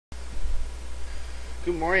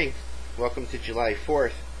Good morning. Welcome to July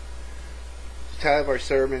 4th. The title of our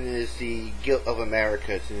sermon is The Guilt of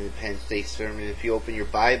America. It's an Independence Day sermon. If you open your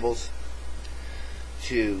Bibles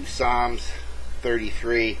to Psalms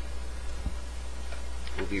 33,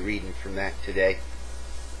 we'll be reading from that today.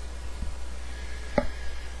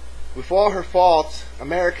 With all her faults,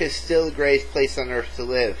 America is still the greatest place on earth to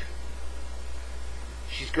live.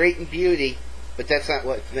 She's great in beauty, but that's not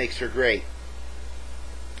what makes her great.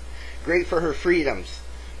 Great for her freedoms.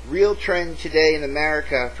 Real trend today in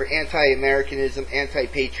America for anti-Americanism,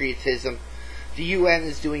 anti-patriotism. The UN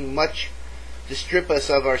is doing much to strip us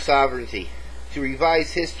of our sovereignty, to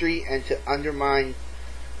revise history, and to undermine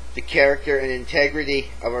the character and integrity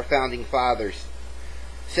of our founding fathers,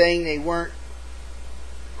 saying they weren't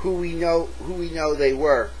who we know they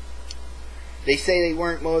were. They say they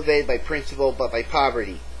weren't motivated by principle but by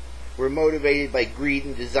poverty. Were motivated by greed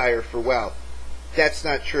and desire for wealth. That's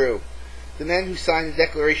not true. The men who signed the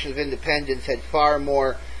Declaration of Independence had far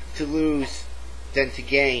more to lose than to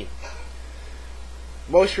gain.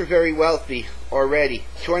 Most were very wealthy already.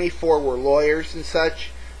 24 were lawyers and such.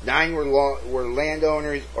 9 were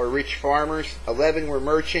landowners or rich farmers. 11 were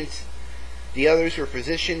merchants. The others were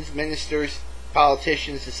physicians, ministers,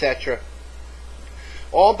 politicians, etc.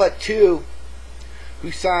 All but 2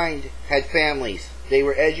 who signed had families. They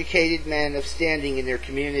were educated men of standing in their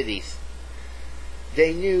communities.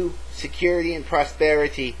 They knew security and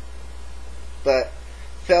prosperity, but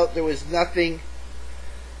felt there was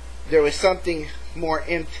something more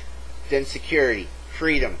imp than security,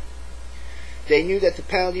 freedom. They knew that the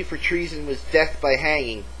penalty for treason was death by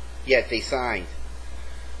hanging, yet they signed.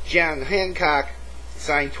 John Hancock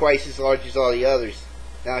signed twice as large as all the others.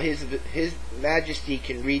 Now his Majesty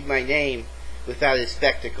can read my name without his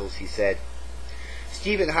spectacles, he said.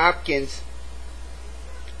 Stephen Hopkins,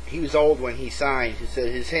 he was old when he signed. He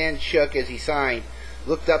said his hand shook as he signed,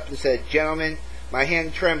 looked up and said, "Gentlemen, my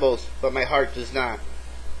hand trembles, but my heart does not."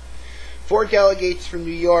 4 delegates from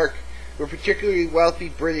New York were particularly wealthy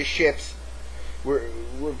British ships.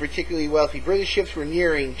 British ships were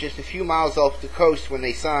nearing just a few miles off the coast when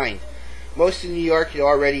they signed. Most of New York had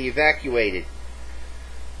already evacuated.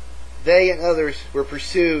 They and others were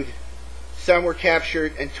pursued. Some were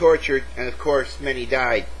captured and tortured, and of course many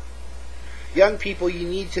died. Young people, you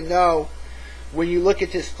need to know, when you look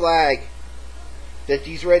at this flag, that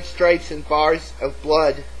these red stripes and bars of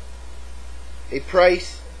blood, a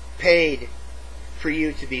price paid for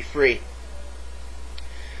you to be free.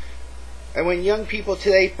 And when young people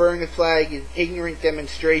today burn the flag in ignorant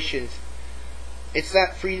demonstrations, it's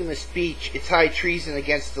not freedom of speech, it's high treason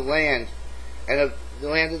against the land, and of the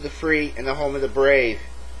land of the free and the home of the brave,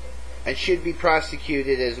 and should be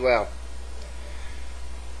prosecuted as well.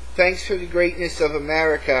 Thanks for the greatness of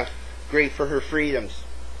America, great for her freedoms.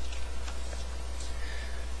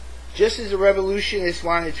 Just as the revolutionists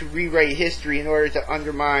wanted to rewrite history in order to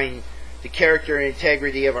undermine the character and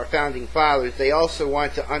integrity of our founding fathers, they also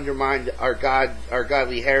want to undermine our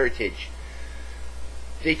godly heritage.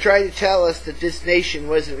 They try to tell us that this nation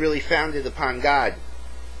wasn't really founded upon God.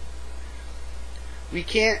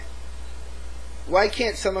 Why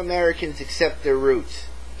can't some Americans accept their roots?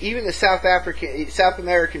 Even the South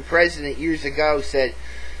American president years ago said,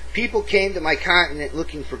 "People came to my continent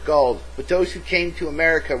looking for gold, but those who came to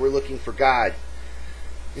America were looking for God."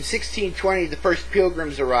 In 1620, the first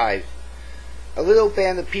pilgrims arrived. A little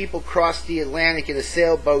band of people crossed the Atlantic in a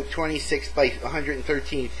sailboat 26 by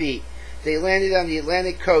 113 feet. They landed on the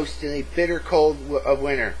Atlantic coast in a bitter cold of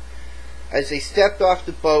winter. As they stepped off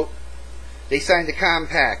the boat, they signed a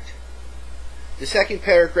compact, the second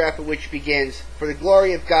paragraph of which begins, "For the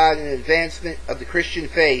glory of God and advancement of the Christian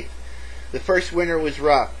faith." The first winter was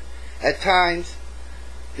rough. At times,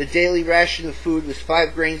 the daily ration of food was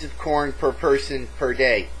 5 grains of corn per person per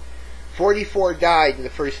day. 44 died in the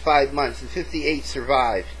first 5 months, and 58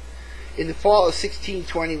 survived. In the fall of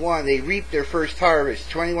 1621, they reaped their first harvest,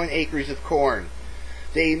 21 acres of corn.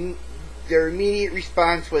 Their immediate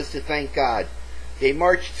response was to thank God. They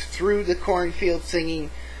marched through the cornfield singing,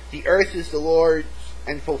 "The earth is the Lord's,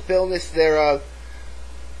 and fulfillment thereof,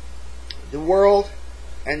 the world,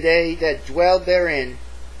 and they that dwell therein."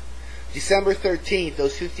 December 13th,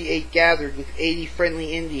 those 58 gathered with 80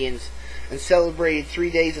 friendly Indians and celebrated 3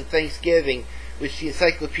 days of Thanksgiving, which the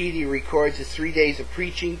encyclopedia records as 3 days of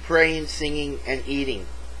preaching, praying, singing, and eating.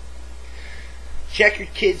 Check your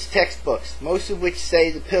kids' textbooks, most of which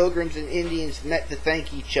say the Pilgrims and Indians met to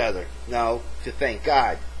thank each other. No, to thank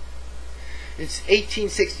God. In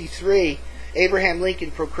 1863, Abraham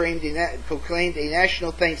Lincoln proclaimed a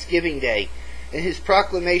National Thanksgiving Day. In his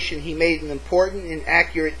proclamation, he made an important and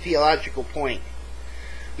accurate theological point.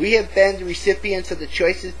 We have been the recipients of the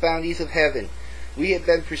choicest bounties of heaven. We have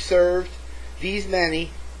been preserved these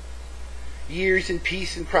many years in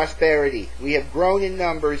peace and prosperity. We have grown in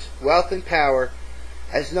numbers, wealth, and power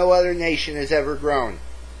as no other nation has ever grown.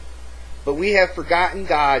 But we have forgotten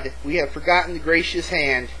God. We have forgotten the gracious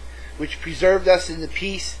hand which preserved us in the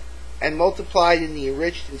peace and multiplied and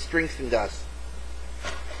enriched and strengthened us.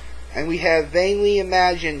 And we have vainly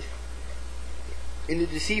imagined in the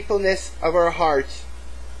deceitfulness of our hearts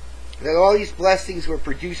that all these blessings were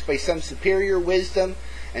produced by some superior wisdom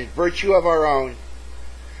and virtue of our own.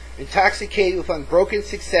 Intoxicated with unbroken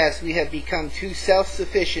success, we have become too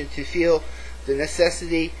self-sufficient to feel the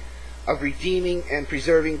necessity of redeeming and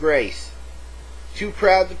preserving grace. Too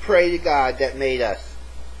proud to pray to God that made us.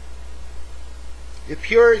 The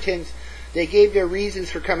Puritans, they gave their reasons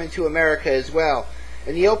for coming to America as well.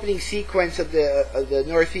 In the opening sequence of the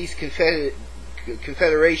Northeast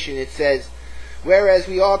Confederation, it says, "Whereas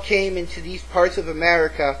we all came into these parts of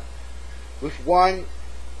America with one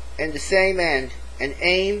and the same end, an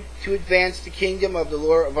aim to advance the kingdom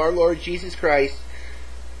of our Lord Jesus Christ,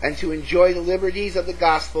 and to enjoy the liberties of the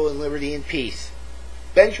gospel in liberty and peace."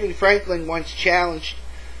 Benjamin Franklin, once challenged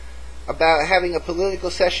about having a political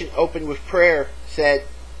session opened with prayer, said,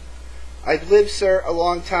 "I've lived, sir, a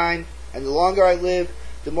long time, and the longer I live,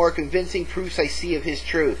 the more convincing proofs I see of his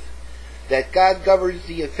truth, that God governs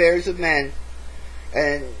the affairs of men,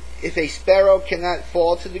 and if a sparrow cannot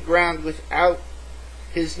fall to the ground without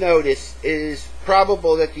his notice, it is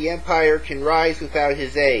probable that the empire can rise without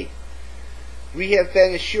his aid. We have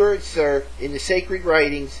been assured, sir, in the sacred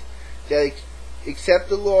writings, that except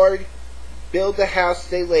the Lord build the house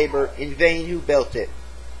they labor, in vain who built it."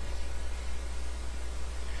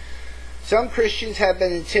 Some Christians have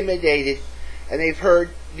been intimidated, and they've heard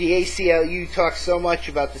the ACLU talk so much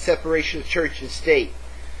about the separation of church and state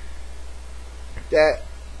that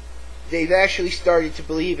they've actually started to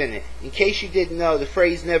believe in it. In case you didn't know, the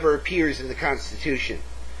phrase never appears in the Constitution.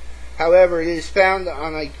 However, it is found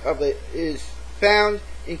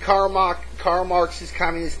in Karl Marx's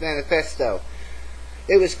Communist Manifesto.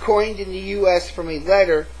 It was coined in the U.S. from a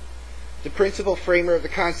letter the principal framer of the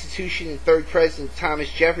Constitution and third President Thomas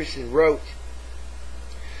Jefferson wrote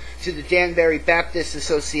to the Danbury Baptist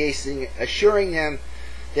Association, assuring them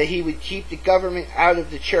that he would keep the government out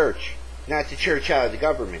of the church, not the church out of the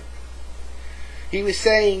government. He was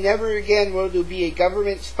saying, never again will there be a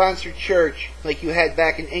government-sponsored church like you had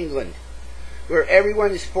back in England, where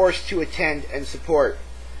everyone is forced to attend and support.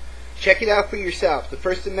 Check it out for yourself. The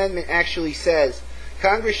First Amendment actually says,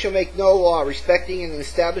 "Congress shall make no law respecting an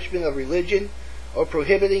establishment of religion or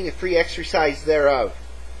prohibiting the free exercise thereof."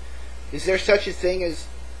 Is there such a thing as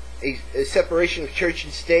a separation of church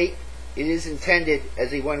and state? It is intended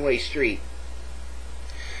as a one-way street.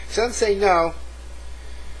 Some say no,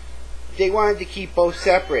 they wanted to keep both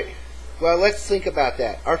separate. Well, let's think about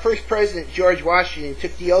that. Our first president, George Washington,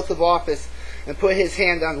 took the oath of office and put his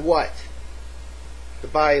hand on what? The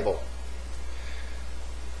Bible.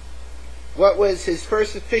 What was his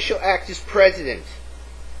first official act as president?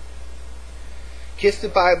 Kissed the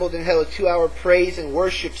Bible, then held a 2-hour praise and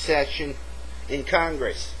worship session in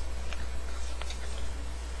Congress.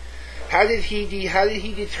 How did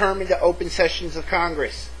he determine to open sessions of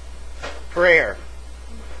Congress? Prayer.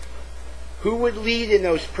 Who would lead in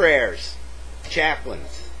those prayers?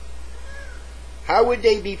 Chaplains. How would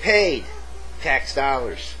they be paid? Tax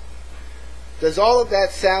dollars. Does all of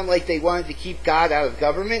that sound like they wanted to keep God out of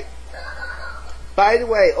government? By the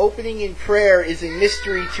way, opening in prayer is a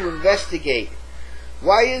mystery to investigate.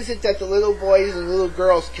 Why is it that the little boys and little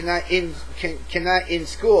girls cannot in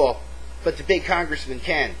school, but the big congressman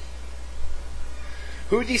can?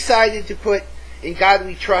 Who decided to put "In God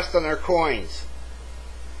We Trust" on our coins?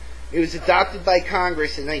 It was adopted by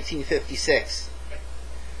Congress in 1956.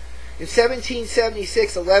 In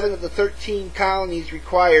 1776, 11 of the 13 colonies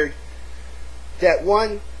required that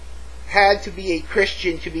one had to be a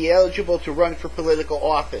Christian to be eligible to run for political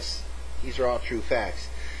office. These are all true facts.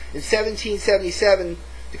 In 1777,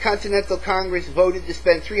 the Continental Congress voted to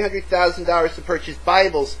spend $300,000 to purchase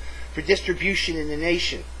Bibles for distribution in the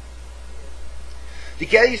nation. The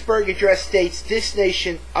Gettysburg Address states, "This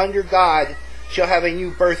nation, under God, shall have a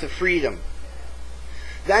new birth of freedom."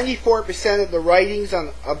 94% of the writings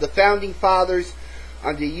of the Founding Fathers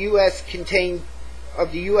of the U.S. contain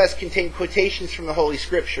quotations from the Holy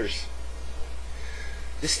Scriptures.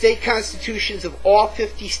 The state constitutions of all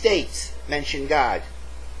 50 states mention God.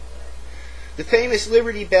 The famous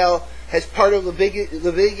Liberty Bell has part of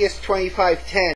Leviticus 25:10